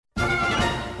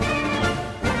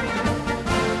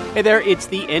Hey there, it's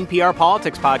the NPR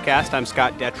Politics Podcast. I'm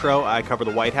Scott Detrow. I cover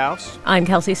the White House. I'm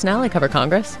Kelsey Snell. I cover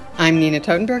Congress. I'm Nina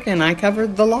Totenberg, and I cover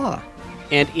the law.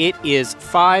 And it is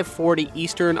 5:40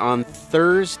 Eastern on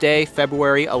Thursday,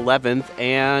 February 11th,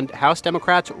 and House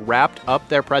Democrats wrapped up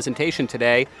their presentation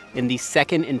today in the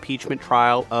second impeachment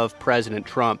trial of President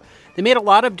Trump. They made a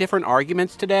lot of different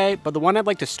arguments today, but the one I'd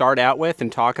like to start out with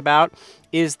and talk about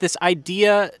is this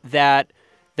idea that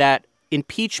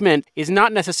impeachment is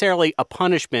not necessarily a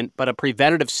punishment, but a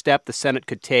preventative step the Senate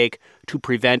could take to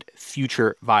prevent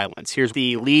future violence. Here's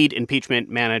the lead impeachment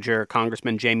manager,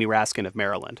 Congressman Jamie Raskin of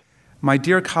Maryland. My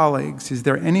dear colleagues, is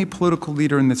there any political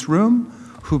leader in this room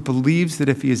who believes that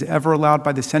if he is ever allowed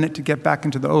by the Senate to get back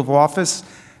into the Oval Office,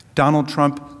 Donald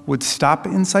Trump would stop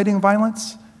inciting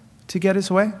violence to get his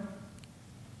way?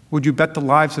 Would you bet the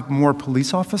lives of more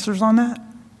police officers on that?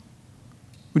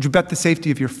 Would you bet the safety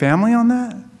of your family on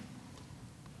that?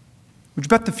 Would you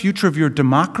bet the future of your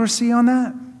democracy on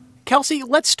that? Kelsey,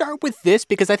 let's start with this,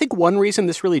 because I think one reason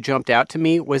this really jumped out to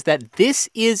me was that this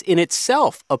is in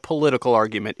itself a political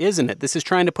argument, isn't it? This is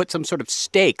trying to put some sort of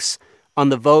stakes on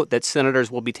the vote that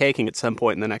senators will be taking at some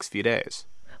point in the next few days.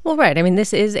 Well, right. I mean,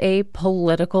 this is a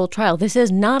political trial. This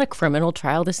is not a criminal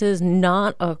trial. This is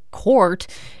not a court,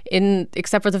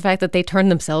 except for the fact that they turn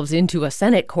themselves into a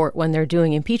Senate court when they're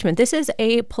doing impeachment. This is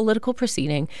a political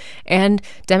proceeding. And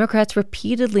Democrats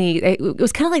repeatedly, it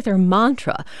was kind of like their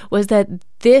mantra, was that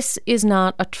this is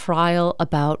not a trial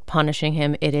about punishing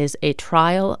him. It is a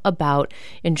trial about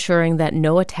ensuring that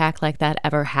no attack like that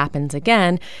ever happens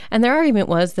again. And their argument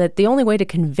was that the only way to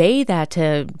convey that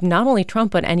to not only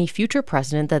Trump, but any future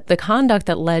president, that the conduct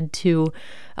that led to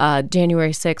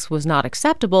January 6th was not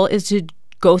acceptable, is to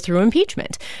go through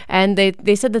impeachment. And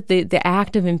they said that the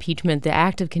act of impeachment, the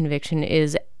act of conviction,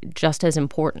 is just as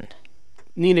important.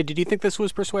 Nina, did you think this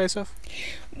was persuasive?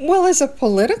 Well, as a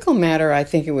political matter, I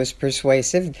think it was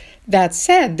persuasive. That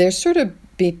said, they're sort of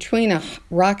between a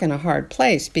rock and a hard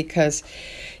place, because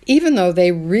even though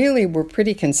they really were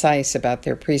pretty concise about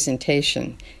their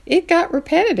presentation, it got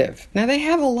repetitive. Now, they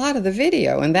have a lot of the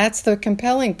video, and that's the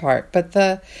compelling part, but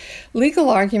the legal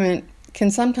argument can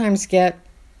sometimes get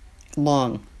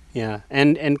long. Yeah.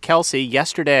 And Kelsey,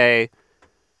 yesterday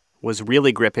was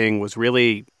really gripping, was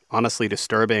really honestly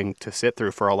disturbing to sit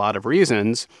through for a lot of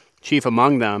reasons. Chief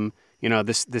among them,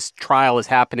 this trial is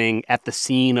happening at the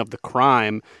scene of the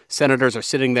crime. Senators are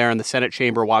sitting there in the Senate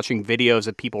chamber watching videos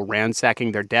of people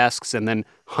ransacking their desks and then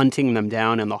hunting them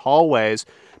down in the hallways.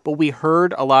 But we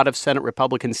heard a lot of Senate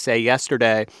Republicans say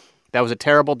yesterday, that was a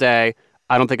terrible day.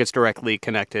 I don't think it's directly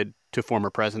connected to former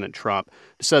President Trump.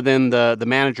 So then the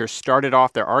managers started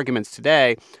off their arguments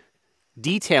today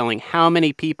detailing how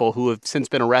many people who have since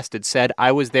been arrested said,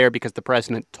 I was there because the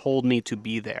president told me to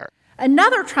be there.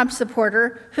 Another Trump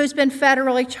supporter who's been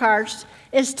federally charged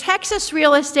is Texas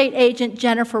real estate agent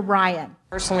Jennifer Ryan.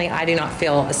 Personally, I do not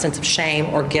feel a sense of shame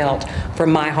or guilt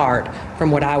from my heart from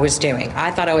what I was doing.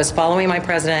 I thought I was following my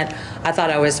president. I thought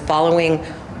I was following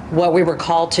what we were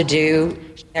called to do.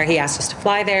 He asked us to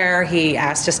fly there. He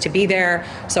asked us to be there.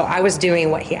 So I was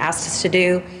doing what he asked us to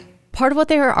do. Part of what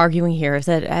they are arguing here is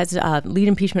that, as lead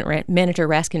impeachment manager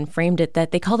Raskin framed it,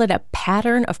 that they called it a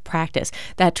pattern of practice,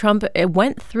 that Trump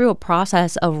went through a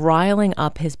process of riling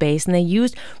up his base, and they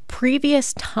used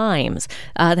previous times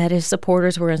that his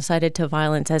supporters were incited to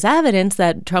violence as evidence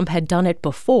that Trump had done it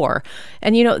before.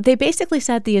 And, they basically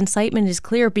said the incitement is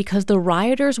clear because the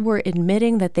rioters were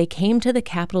admitting that they came to the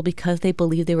Capitol because they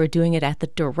believed they were doing it at the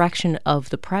direction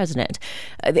of the president.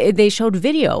 They showed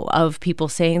video of people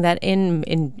saying that in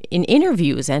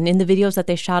interviews and in the videos that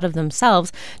they shot of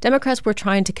themselves, Democrats were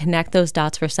trying to connect those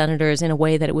dots for senators in a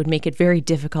way that it would make it very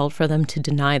difficult for them to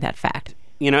deny that fact.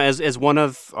 As one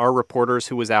of our reporters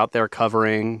who was out there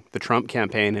covering the Trump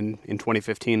campaign in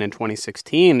 2015 and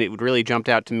 2016, it really jumped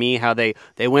out to me how they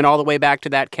went all the way back to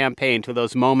that campaign, to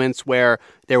those moments where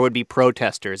there would be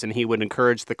protesters and he would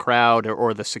encourage the crowd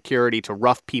or the security to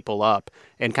rough people up,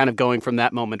 and kind of going from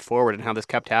that moment forward, and how this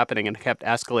kept happening and kept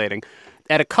escalating.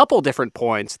 At a couple different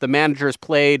points, the managers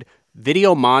played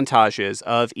video montages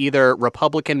of either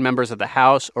Republican members of the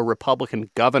House or Republican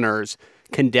governors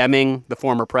condemning the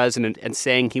former president and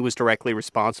saying he was directly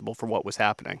responsible for what was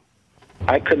happening.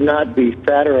 I could not be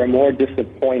sadder or more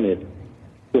disappointed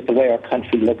with the way our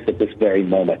country looks at this very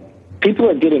moment. People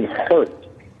are getting hurt.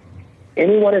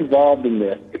 Anyone involved in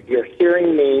this, if you're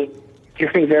hearing me,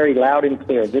 hear me very loud and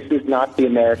clear. This is not the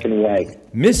American way.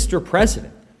 Mr.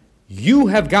 President, you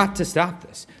have got to stop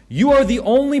this. You are the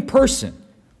only person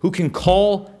who can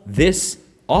call this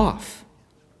off.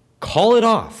 Call it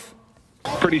off.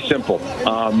 Pretty simple.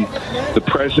 The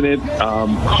president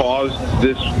caused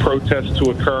this protest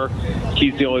to occur.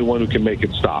 He's the only one who can make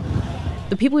it stop.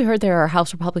 The people we heard there are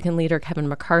House Republican leader Kevin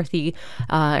McCarthy,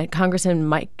 Congressman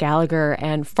Mike Gallagher,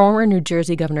 and former New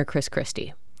Jersey Governor Chris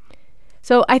Christie.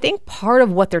 So I think part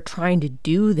of what they're trying to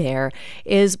do there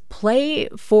is play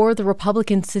for the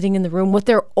Republicans sitting in the room what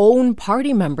their own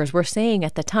party members were saying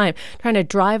at the time, trying to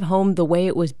drive home the way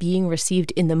it was being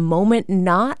received in the moment,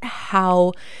 not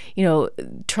how,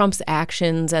 Trump's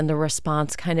actions and the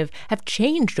response kind of have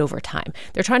changed over time.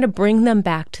 They're trying to bring them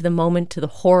back to the moment, to the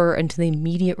horror, and to the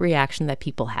immediate reaction that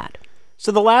people had.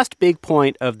 So the last big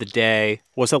point of the day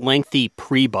was a lengthy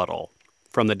pre-buttal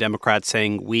from the Democrats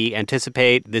saying, we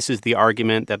anticipate this is the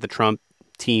argument that the Trump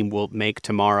team will make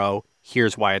tomorrow.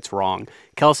 Here's why it's wrong.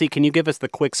 Kelsey, can you give us the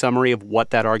quick summary of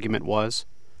what that argument was?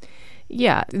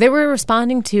 Yeah, they were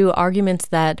responding to arguments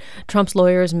that Trump's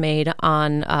lawyers made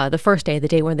on the first day, the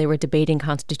day when they were debating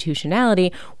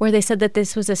constitutionality, where they said that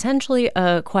this was essentially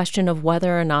a question of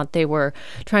whether or not they were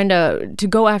trying to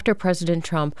go after President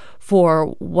Trump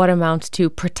for what amounts to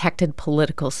protected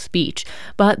political speech.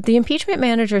 But the impeachment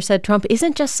manager said Trump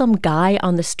isn't just some guy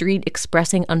on the street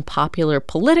expressing unpopular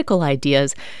political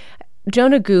ideas.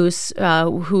 Jonah Goose,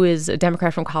 who is a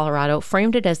Democrat from Colorado,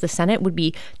 framed it as the Senate would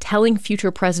be telling future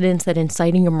presidents that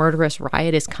inciting a murderous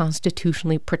riot is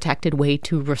constitutionally protected way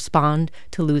to respond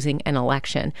to losing an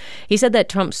election. He said that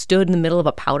Trump stood in the middle of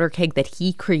a powder keg that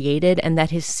he created and that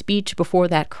his speech before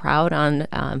that crowd on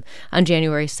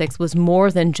January 6th was more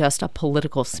than just a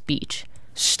political speech.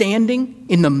 Standing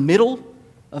in the middle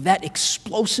of that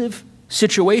explosive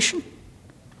situation,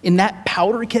 in that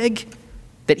powder keg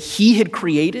that he had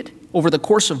created over the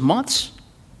course of months,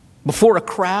 before a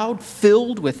crowd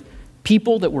filled with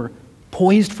people that were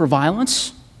poised for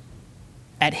violence,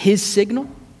 at his signal,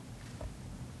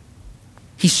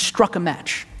 he struck a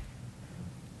match.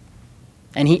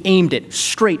 And he aimed it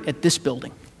straight at this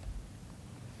building,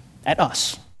 at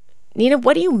us. Nina,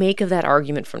 what do you make of that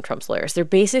argument from Trump's lawyers? They're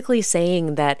basically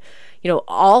saying that,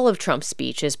 all of Trump's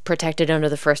speech is protected under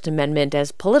the First Amendment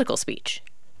as political speech.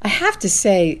 I have to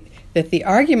say that the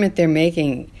argument they're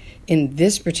making in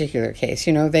this particular case,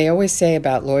 they always say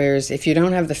about lawyers, if you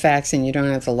don't have the facts and you don't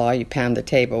have the law, you pound the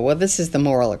table. Well, this is the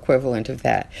moral equivalent of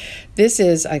that. This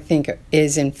is, I think,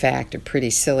 in fact a pretty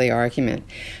silly argument.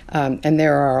 And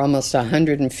there are almost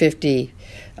 150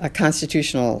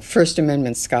 constitutional First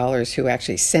Amendment scholars who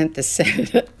actually sent the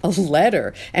Senate a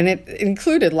letter, and it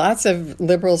included lots of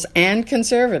liberals and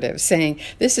conservatives saying,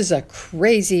 this is a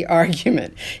crazy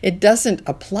argument. It doesn't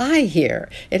apply here.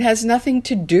 It has nothing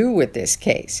to do with this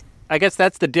case. I guess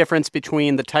that's the difference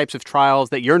between the types of trials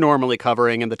that you're normally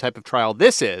covering and the type of trial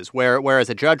this is, whereas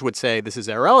a judge would say this is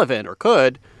irrelevant or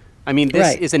could. I mean,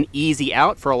 this is an easy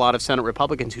out for a lot of Senate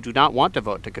Republicans who do not want to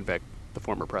vote to convict the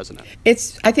former president.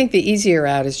 I think the easier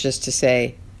out is just to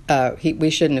say we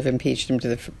shouldn't have impeached him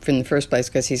in the first place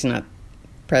because he's not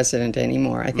president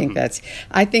anymore. I think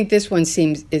I think this one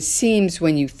seems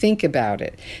when you think about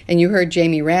it, and you heard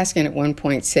Jamie Raskin at one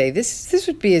point say this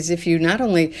would be as if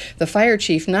the fire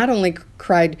chief not only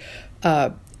cried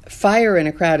fire in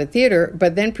a crowded theater,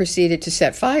 but then proceeded to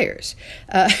set fires.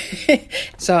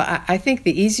 So I think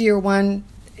the easier one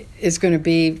is going to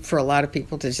be for a lot of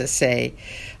people to just say,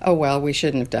 oh, well, we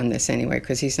shouldn't have done this anyway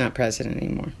because he's not president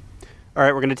anymore. All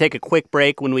right, we're going to take a quick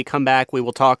break. When we come back, we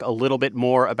will talk a little bit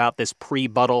more about this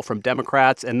pre-buttal from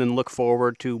Democrats and then look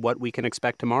forward to what we can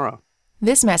expect tomorrow.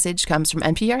 This message comes from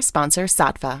NPR sponsor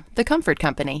Saatva, the comfort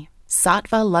company.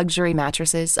 Saatva luxury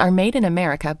mattresses are made in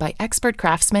America by expert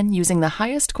craftsmen using the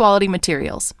highest quality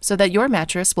materials so that your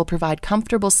mattress will provide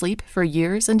comfortable sleep for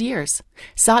years and years.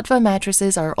 Saatva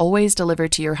mattresses are always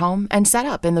delivered to your home and set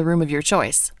up in the room of your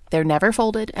choice. They're never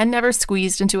folded and never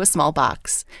squeezed into a small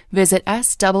box. Visit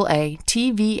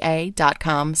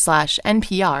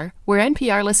SAATVA.com/NPR, where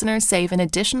NPR listeners save an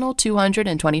additional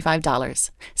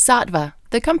 $225. Saatva,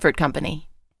 the comfort company.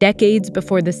 Decades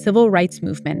before the civil rights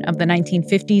movement of the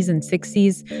 1950s and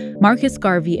 60s, Marcus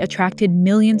Garvey attracted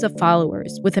millions of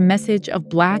followers with a message of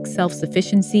Black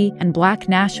self-sufficiency and Black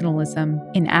nationalism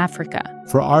in Africa.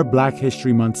 For our Black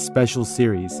History Month special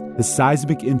series, the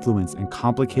seismic influence and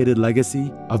complicated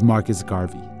legacy of Marcus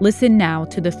Garvey. Listen now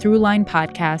to the Throughline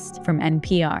podcast from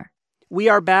NPR. We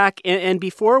are back, and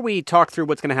before we talk through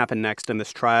what's going to happen next in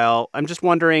this trial, I'm just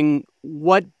wondering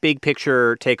what big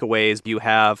picture takeaways you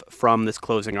have from this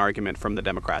closing argument from the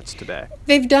Democrats today.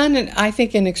 They've done, I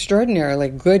think, an extraordinarily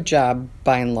good job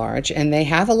by and large, and they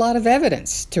have a lot of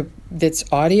evidence that's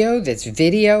audio, that's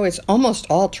video. It's almost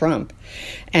all Trump,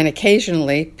 and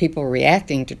occasionally people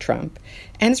reacting to Trump,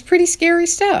 and it's pretty scary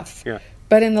stuff. Yeah.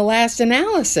 But in the last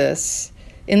analysis,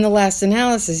 in the last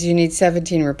analysis, you need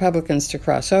 17 Republicans to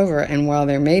cross over, and while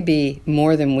there may be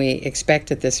more than we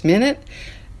expect at this minute,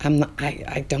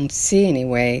 I don't see any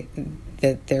way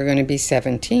that there are going to be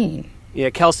 17. Yeah,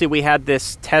 Kelsey, we had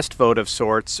this test vote of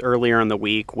sorts earlier in the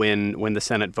week when the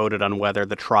Senate voted on whether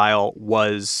the trial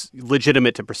was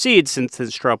legitimate to proceed since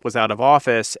Trump was out of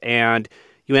office, and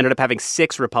you ended up having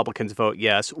 6 Republicans vote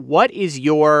yes. What is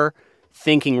your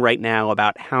thinking right now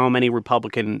about how many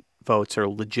Republican votes are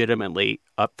legitimately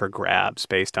up for grabs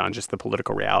based on just the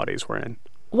political realities we're in?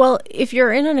 Well, if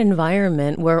you're in an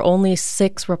environment where only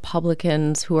 6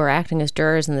 Republicans who are acting as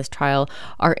jurors in this trial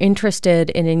are interested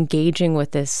in engaging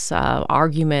with this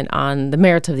argument on the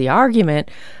merits of the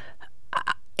argument,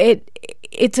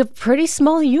 it's a pretty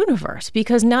small universe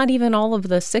because not even all of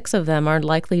the 6 of them are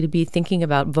likely to be thinking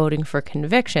about voting for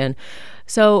conviction.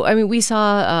 So, I mean, we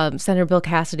saw Senator Bill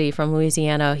Cassidy from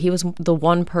Louisiana. He was the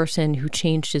one person who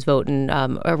changed his vote and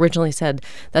originally said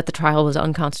that the trial was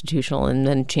unconstitutional and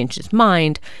then changed his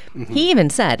mind. Mm-hmm. He even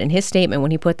said in his statement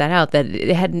when he put that out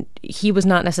that he was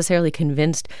not necessarily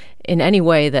convinced in any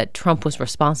way that Trump was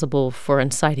responsible for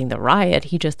inciting the riot.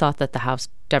 He just thought that the House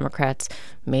Democrats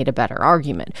made a better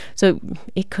argument. So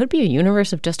it could be a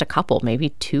universe of just a couple, maybe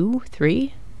 2,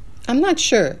 3. I'm not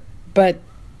sure, but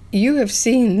you have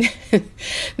seen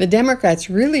the Democrats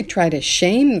really try to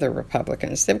shame the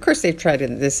Republicans. Of course, they've tried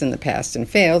this in the past and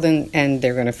failed, and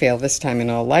they're going to fail this time in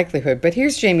all likelihood. But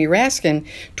here's Jamie Raskin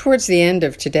towards the end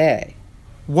of today.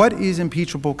 What is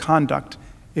impeachable conduct,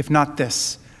 if not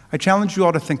this? I challenge you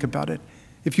all to think about it.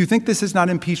 If you think this is not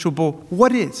impeachable,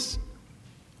 what is?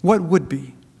 What would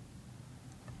be?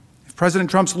 If President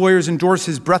Trump's lawyers endorse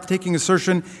his breathtaking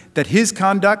assertion that his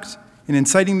conduct in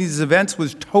inciting these events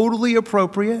was totally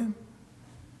appropriate,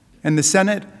 and the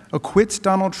Senate acquits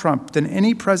Donald Trump, then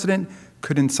any president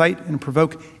could incite and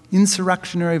provoke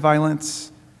insurrectionary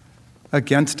violence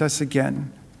against us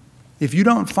again. If you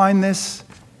don't find this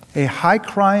a high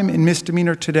crime and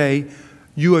misdemeanor today,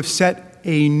 you have set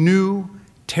a new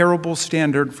terrible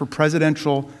standard for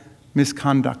presidential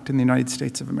misconduct in the United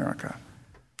States of America.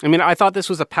 I mean, I thought this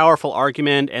was a powerful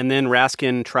argument, and then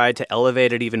Raskin tried to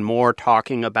elevate it even more,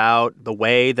 talking about the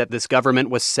way that this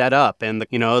government was set up and,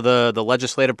 the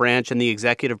legislative branch and the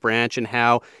executive branch and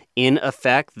how, in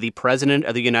effect, the president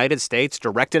of the United States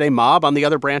directed a mob on the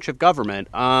other branch of government.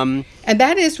 And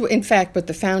that is, in fact, what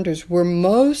the founders were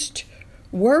most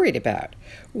worried about,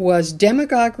 was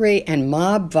demagoguery and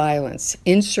mob violence,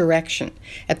 insurrection.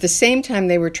 At the same time,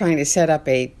 they were trying to set up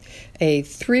a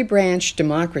 3-branch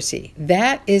democracy.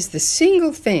 That is the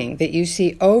single thing that you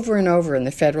see over and over in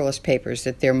the Federalist Papers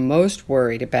that they're most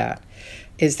worried about,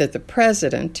 is that the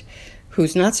president,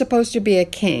 who's not supposed to be a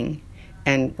king,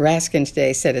 and Raskin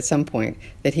today said at some point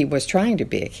that he was trying to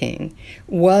be a king,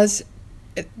 was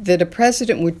that a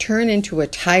president would turn into a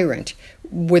tyrant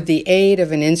with the aid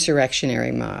of an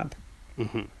insurrectionary mob.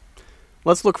 Mm-hmm.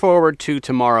 Let's look forward to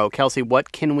tomorrow. Kelsey,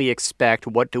 what can we expect?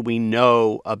 What do we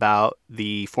know about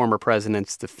the former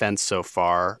president's defense so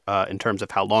far in terms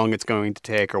of how long it's going to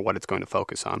take or what it's going to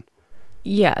focus on?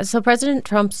 Yeah, so President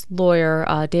Trump's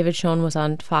lawyer, David Schoen, was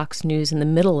on Fox News in the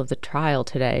middle of the trial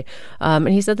today, and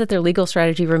he said that their legal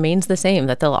strategy remains the same,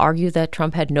 that they'll argue that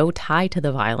Trump had no tie to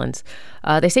the violence.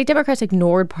 They say Democrats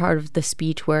ignored part of the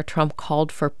speech where Trump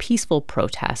called for peaceful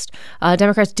protest.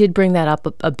 Democrats did bring that up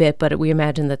a bit, but we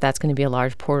imagine that that's going to be a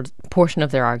large portion of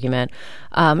their argument.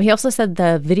 He also said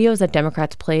the videos that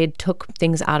Democrats played took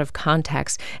things out of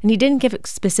context, and he didn't give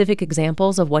specific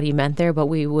examples of what he meant there, but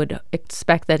we would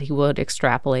expect that he would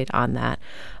extrapolate on that.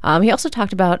 He also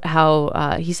talked about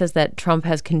how he says that Trump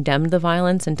has condemned the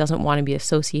violence and doesn't want to be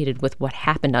associated with what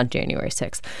happened on January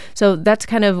 6th. So that's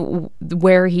kind of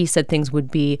where he said things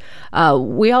would be.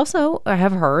 We also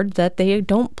have heard that they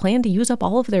don't plan to use up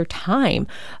all of their time.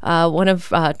 One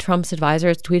of Trump's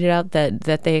advisors tweeted out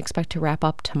that they expect to wrap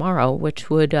up tomorrow, which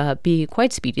would be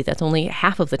quite speedy. That's only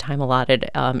half of the time allotted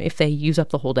if they use up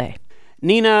the whole day.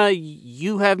 Nina,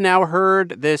 you have now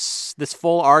heard this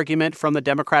full argument from the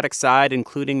Democratic side,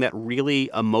 including that really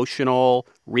emotional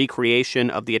recreation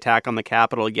of the attack on the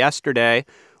Capitol yesterday.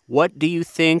 What do you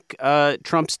think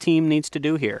Trump's team needs to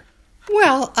do here?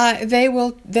 Well,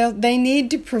 they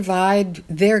need to provide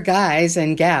their guys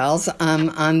and gals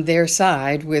on their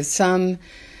side with some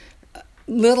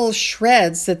little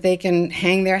shreds that they can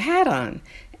hang their hat on.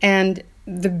 And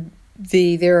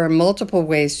there are multiple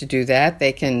ways to do that.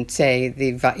 They can say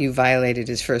you violated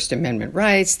his First Amendment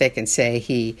rights. They can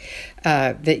say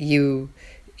that you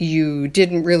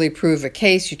didn't really prove a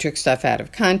case. You took stuff out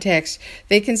of context.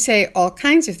 They can say all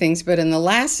kinds of things. But in the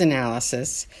last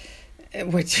analysis,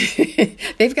 which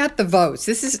they've got the votes.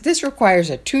 This requires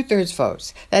a 2/3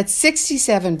 votes. That's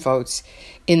 67 votes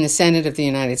in the Senate of the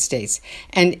United States.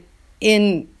 And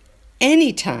in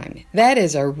any time, that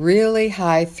is a really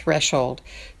high threshold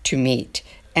to meet.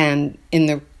 And in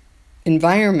the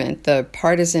environment, the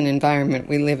partisan environment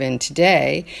we live in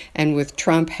today, and with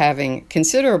Trump having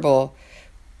considerable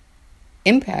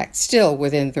impact still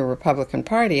within the Republican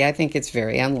Party, I think it's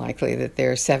very unlikely that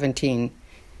there are 17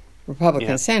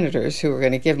 Republican senators who are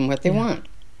going to give him what they want.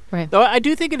 Right. Though I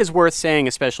do think it is worth saying,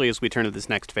 especially as we turn to this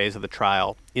next phase of the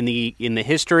trial, in the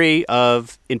history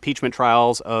of impeachment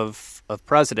trials of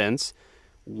presidents,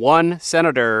 one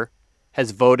senator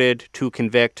has voted to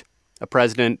convict a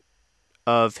president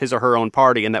of his or her own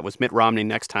party, and that was Mitt Romney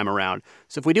next time around.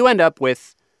 So if we do end up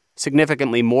with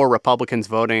significantly more Republicans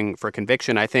voting for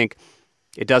conviction, I think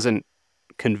it doesn't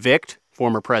convict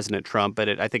former President Trump, but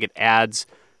I think it adds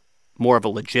more of a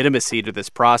legitimacy to this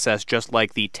process, just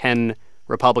like the 10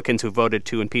 Republicans who voted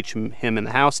to impeach him in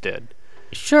the House did.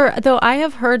 Sure, though I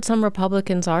have heard some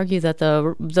Republicans argue that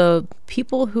the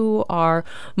people who are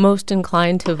most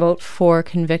inclined to vote for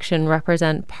conviction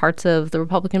represent parts of the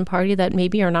Republican Party that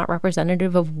maybe are not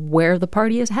representative of where the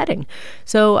party is heading.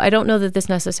 So I don't know that this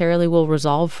necessarily will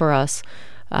resolve for us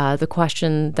the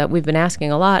question that we've been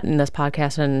asking a lot in this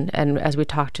podcast and as we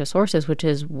talk to sources, which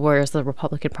is where's the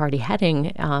Republican Party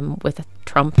heading with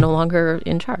Trump no longer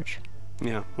in charge?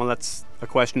 Yeah, well, that's a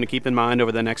question to keep in mind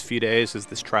over the next few days as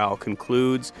this trial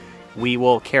concludes. We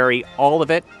will carry all of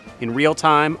it in real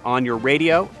time on your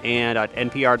radio and at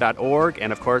npr.org.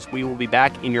 And, of course, we will be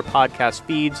back in your podcast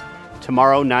feeds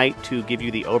tomorrow night to give you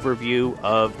the overview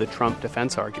of the Trump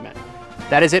defense argument.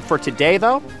 That is it for today,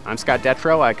 though. I'm Scott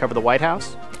Detrow. I cover the White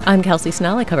House. I'm Kelsey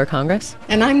Snell. I cover Congress.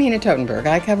 And I'm Nina Totenberg.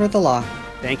 I cover the law.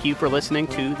 Thank you for listening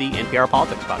to the NPR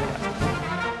Politics Podcast.